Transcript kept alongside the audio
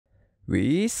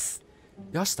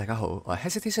Yes， 大家好，我係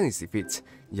Hesitation is Defeat，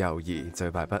 猶豫就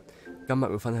會敗北。今日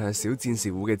會分享小戰士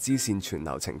壺嘅支線全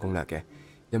流程攻略嘅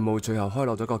任務，最後可以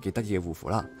攞到個幾得意嘅護符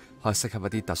啦，可以適合一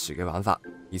啲特殊嘅玩法。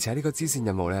而且呢個支線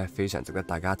任務呢，非常值得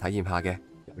大家體驗下嘅。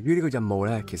由於呢個任務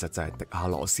呢，其實就係狄亞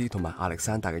羅斯同埋亞歷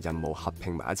山大嘅任務合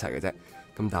拼埋一齊嘅啫。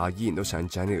咁但我依然都想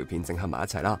將呢條片整合埋一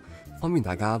齊啦，方便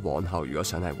大家往後如果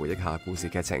想嚟回憶下故事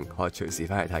劇情，可以隨時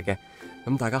翻嚟睇嘅。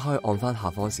咁大家可以按翻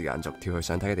下方時間軸跳去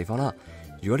想睇嘅地方啦。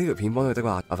如果呢條片幫到你嘅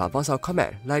話，麻煩幫手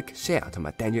comment、like、share 同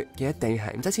埋訂閱，記得訂閱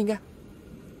係唔使錢嘅。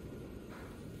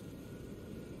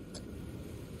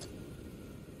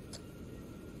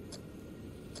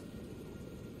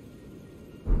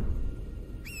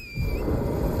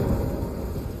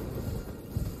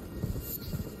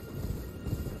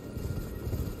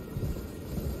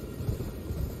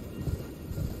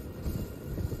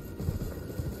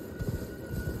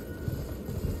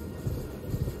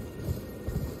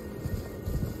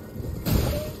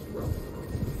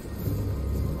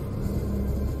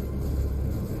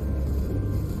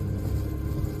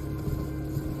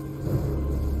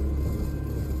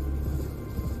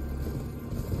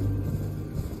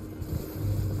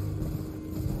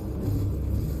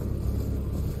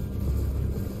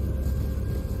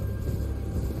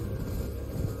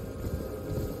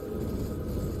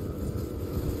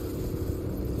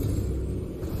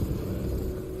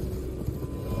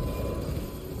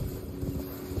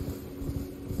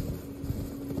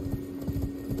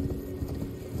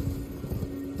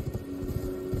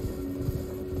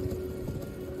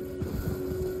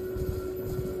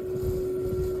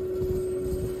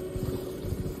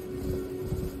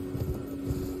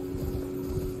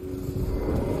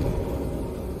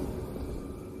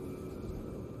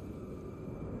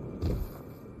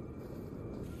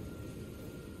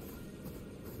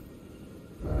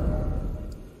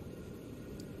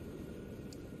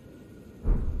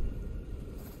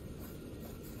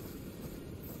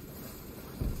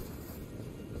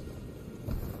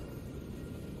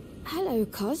Hello,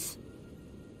 Cuz.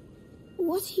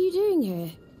 What are you doing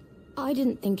here? I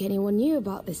didn't think anyone knew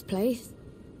about this place.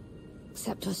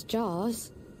 Except us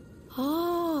Jars.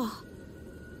 Ah.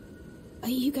 Are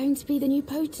you going to be the new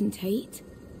potentate?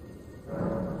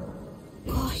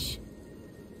 Gosh.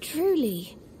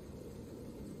 Truly.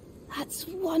 That's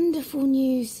wonderful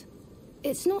news.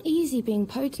 It's not easy being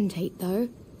potentate, though.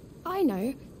 I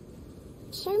know.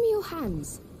 Show me your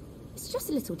hands. It's just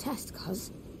a little test,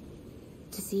 Cuz.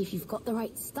 To see if you've got the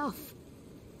right stuff.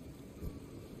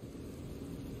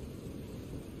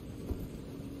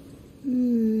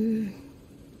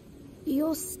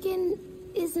 Your skin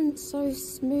isn't so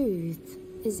smooth,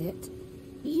 is it?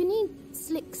 You need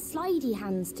slick, slidey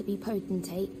hands to be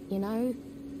potentate, you know?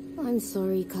 I'm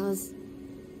sorry, Cuz.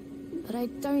 But I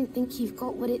don't think you've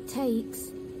got what it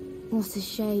takes. What a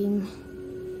shame.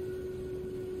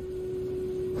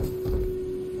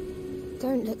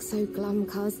 Don't look so glum,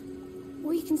 Cuz.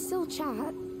 We can still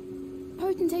chat.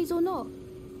 Potentate or not,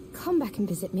 come back and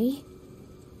visit me.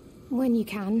 When you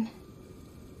can.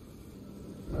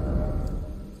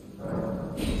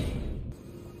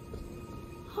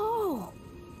 Oh!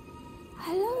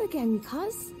 Hello again,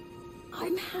 Cuz.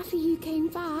 I'm happy you came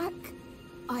back.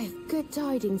 I have good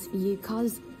tidings for you,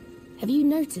 Cuz. Have you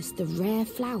noticed the rare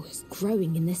flowers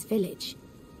growing in this village?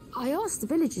 I asked the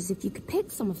villagers if you could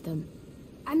pick some of them,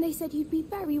 and they said you'd be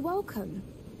very welcome.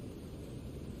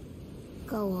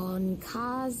 Go on,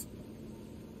 Kaz.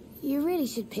 You really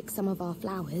should pick some of our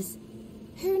flowers.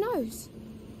 Who knows?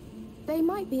 They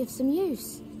might be of some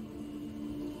use.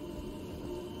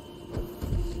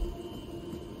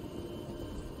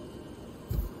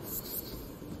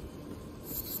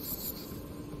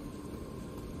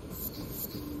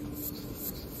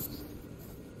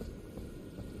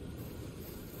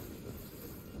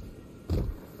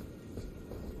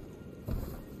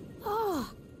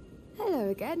 Ah, hello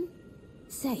again.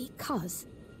 Say, Cuz,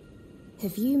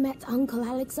 have you met Uncle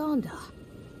Alexander?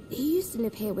 He used to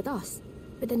live here with us,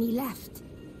 but then he left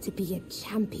to be a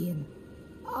champion.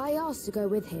 I asked to go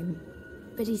with him,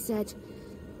 but he said,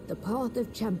 the path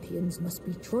of champions must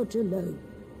be trod alone.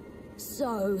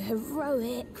 So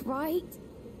heroic, right?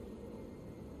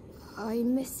 I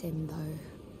miss him,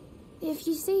 though. If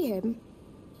you see him,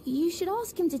 you should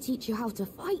ask him to teach you how to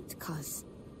fight, Cuz.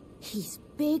 He's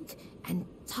big and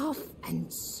tough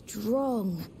and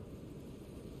strong.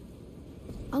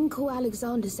 Uncle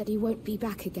Alexander said he won't be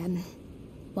back again.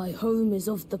 My home is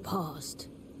of the past,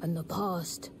 and the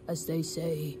past, as they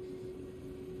say,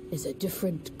 is a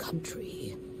different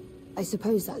country. I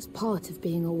suppose that's part of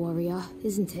being a warrior,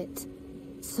 isn't it?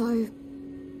 So,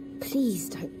 please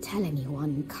don't tell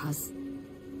anyone, Cuz.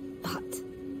 But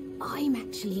I I'm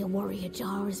actually a warrior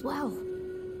jar as well.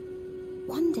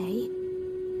 One day,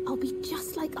 I'll be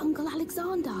just like Uncle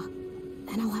Alexander,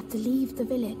 and I'll have to leave the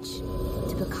village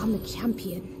to become a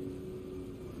champion.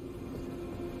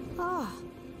 Ah,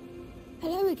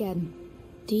 hello again.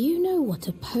 Do you know what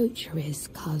a poacher is,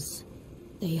 cuz?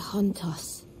 They hunt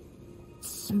us,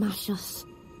 smash us,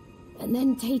 and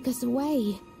then take us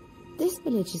away. This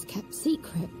village is kept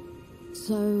secret,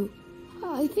 so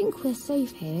I think we're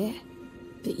safe here.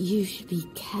 But you should be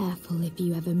careful if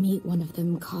you ever meet one of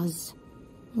them, cuz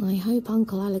I hope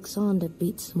Uncle Alexander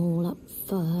beats them all up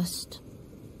first.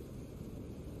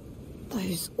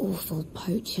 Those awful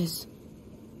poachers.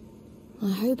 I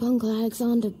hope Uncle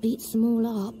Alexander beats them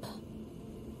all up.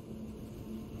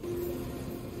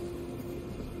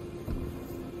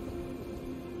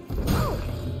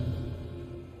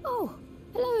 Oh,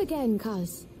 hello again,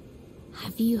 cuz.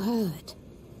 Have you heard?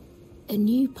 A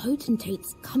new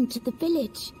potentate's come to the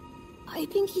village. I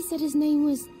think he said his name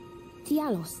was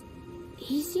Dialos.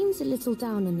 He seems a little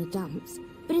down in the dumps,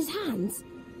 but his hands,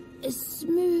 as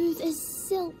smooth as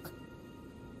silk.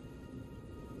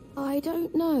 I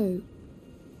don't know.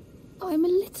 I'm a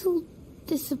little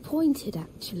disappointed,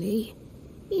 actually.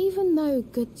 Even though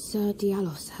good Sir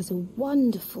Dialos has a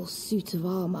wonderful suit of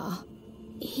armor,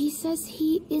 he says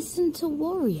he isn't a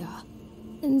warrior.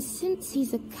 And since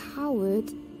he's a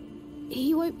coward,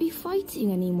 he won't be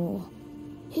fighting anymore.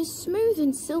 His smooth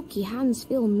and silky hands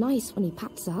feel nice when he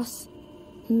pats us.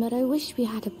 But I wish we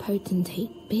had a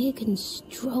potentate big and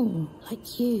strong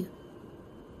like you.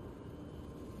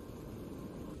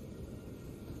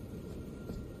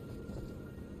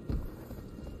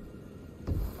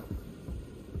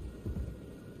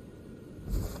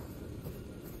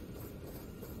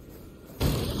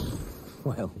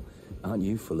 Well, aren't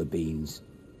you full of beans?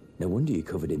 No wonder you're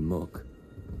covered in muck.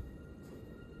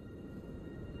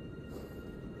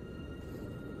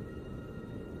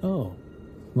 Oh,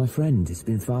 my friend, it's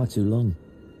been far too long.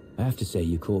 I have to say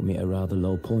you caught me at a rather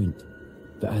low point.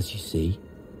 But as you see,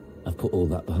 I've put all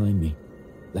that behind me.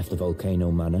 Left the volcano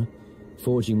manor,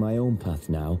 forging my own path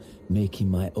now, making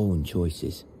my own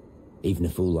choices. Even a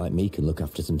fool like me can look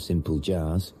after some simple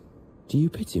jars. Do you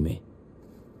pity me?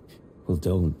 Well,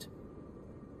 don't.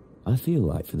 I feel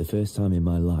like for the first time in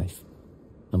my life,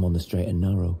 I'm on the straight and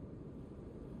narrow.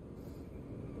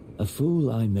 A fool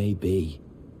I may be,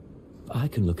 but I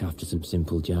can look after some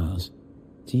simple jars.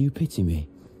 Do you pity me?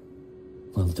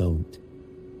 Well, don't.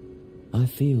 I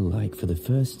feel like for the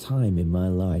first time in my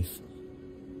life,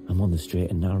 I'm on the straight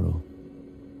and narrow.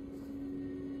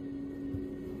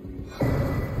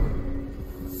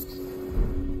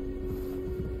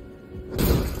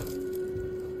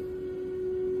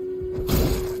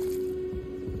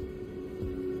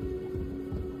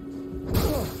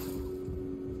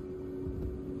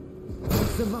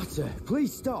 What's the matter?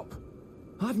 Please stop.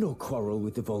 I've no quarrel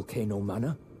with the volcano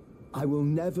manor. I will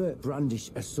never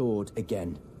brandish a sword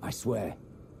again, I swear.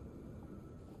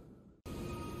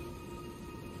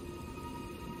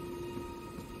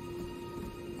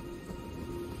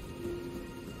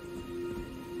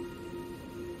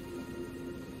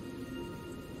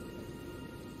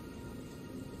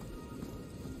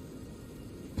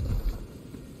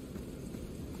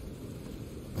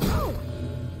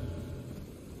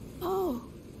 Oh,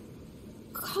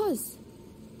 cuz,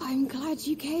 I'm glad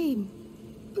you came.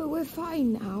 But we're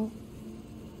fine now.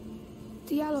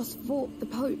 Dialos fought the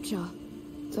poacher,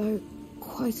 though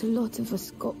quite a lot of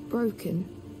us got broken.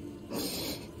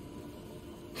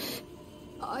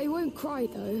 I won't cry,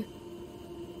 though.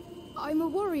 I'm a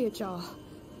warrior jar.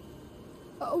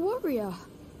 A warrior.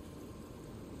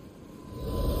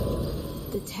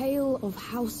 The tale of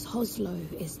House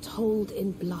Hoslow is told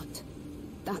in blood.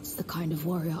 That's the kind of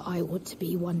warrior I want to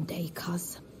be one day,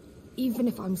 cuz. Even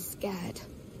if I'm scared,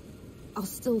 I'll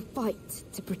still fight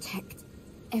to protect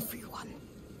everyone.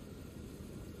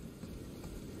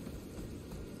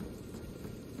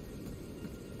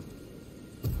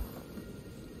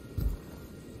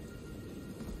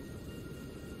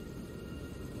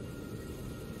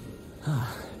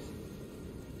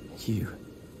 You.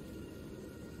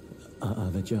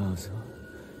 Are the jars?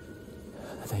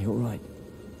 Are they all right?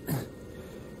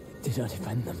 Did I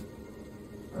defend them?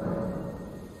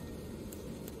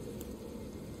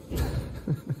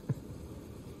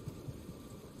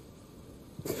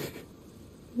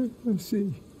 I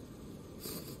see.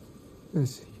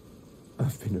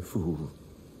 I've been a fool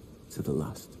to the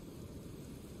last.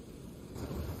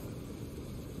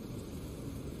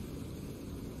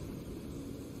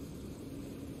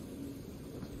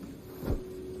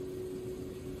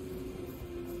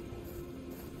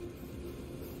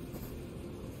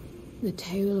 The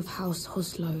tale of House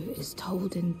Hoslow is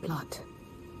told in blood.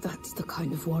 That's the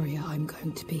kind of warrior I'm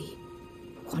going to be.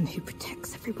 One who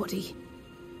protects everybody.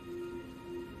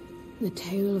 The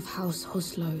tale of House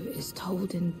Hoslow is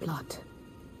told in blood.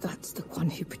 That's the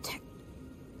one who protects...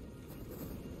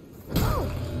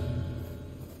 Oh!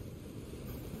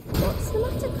 What's the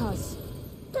matter, cuz?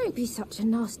 Don't be such a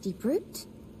nasty brute.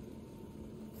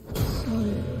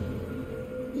 So,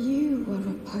 you were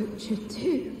a poacher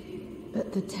too?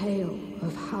 But the tale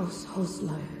of House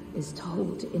Hoslow is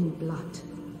told in blood.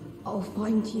 I'll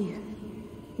find you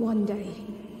one day,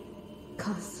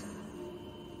 cuz.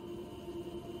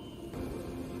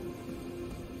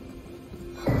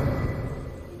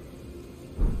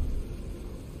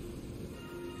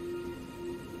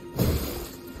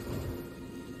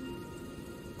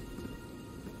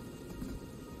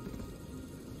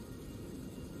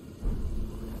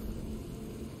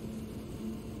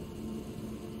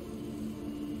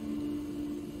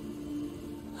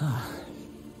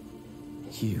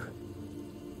 You.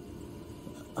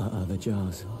 Are the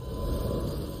jars?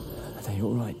 Are they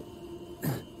all right?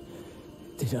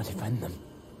 Did I defend them?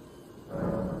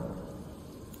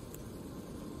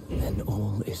 Then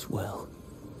all is well.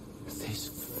 This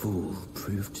fool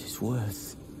proved his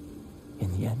worth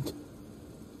in the end.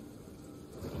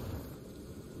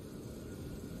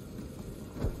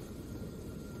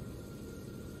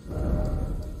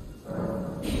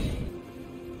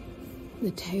 The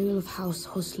tale of House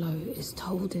Hoslow is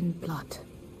told in blood.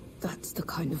 That's the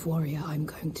kind of warrior I'm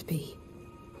going to be.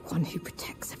 One who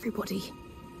protects everybody.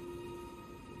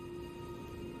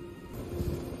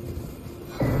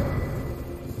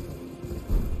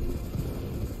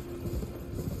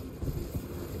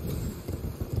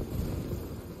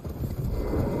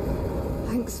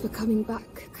 Thanks for coming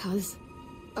back, cuz.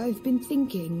 I've been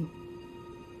thinking.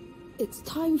 It's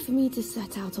time for me to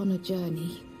set out on a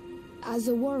journey. As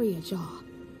a warrior jar,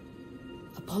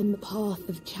 upon the path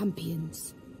of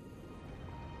champions.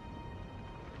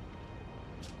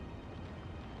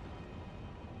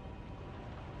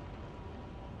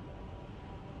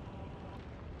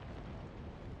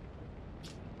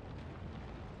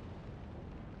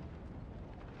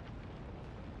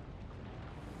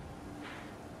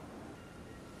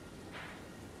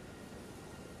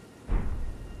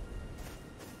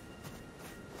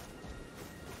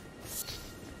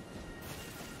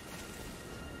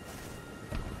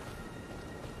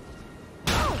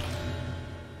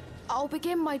 I'll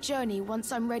begin my journey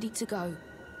once I'm ready to go,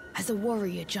 as a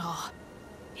warrior jar,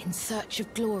 in search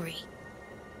of glory.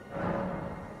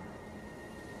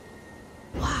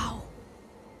 Wow.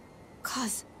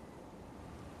 Cuz,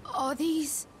 are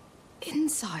these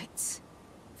insights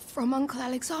from Uncle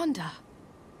Alexander?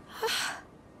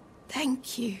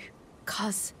 Thank you,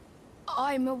 cuz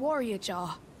I'm a warrior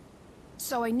jar,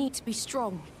 so I need to be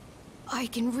strong. I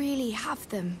can really have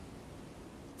them,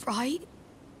 right?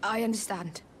 I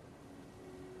understand.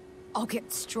 I'll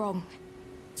get strong.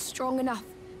 Strong enough.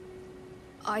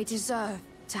 I deserve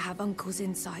to have Uncle's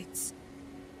insights.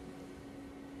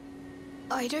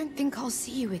 I don't think I'll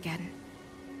see you again.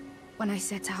 When I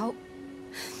set out,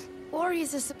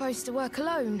 warriors are supposed to work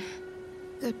alone.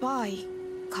 Goodbye,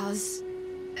 cuz.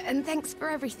 And thanks for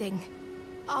everything.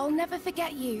 I'll never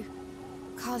forget you,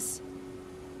 cuz.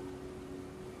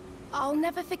 I'll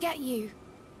never forget you,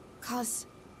 cuz.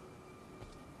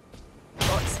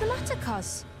 What's the matter,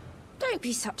 cuz? Don't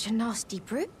be such a nasty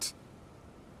brute.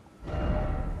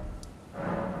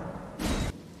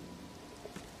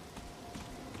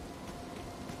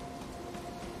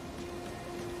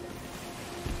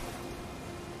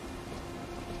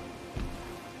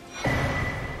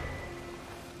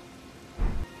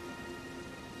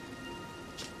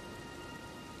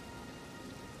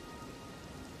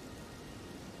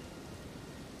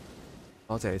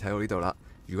多謝你睇到呢度啦！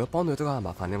如果幫到嘅話，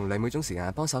麻煩你用你每鐘時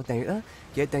間幫手訂閱啦，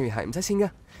記得訂閱係唔使錢嘅，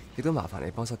亦都麻煩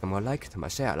你幫手撳個 like 同埋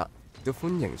share 啦，亦都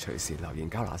歡迎隨時留言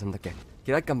交流心得嘅。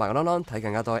記得撳埋個啷啷睇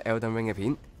更加多 Elden Ring 嘅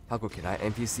片，包括其他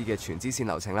NPC 嘅全支線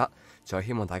流程啦。再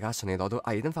希望大家順利攞到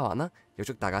艾爾登法環啦，又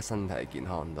祝大家身體健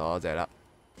康，多謝啦！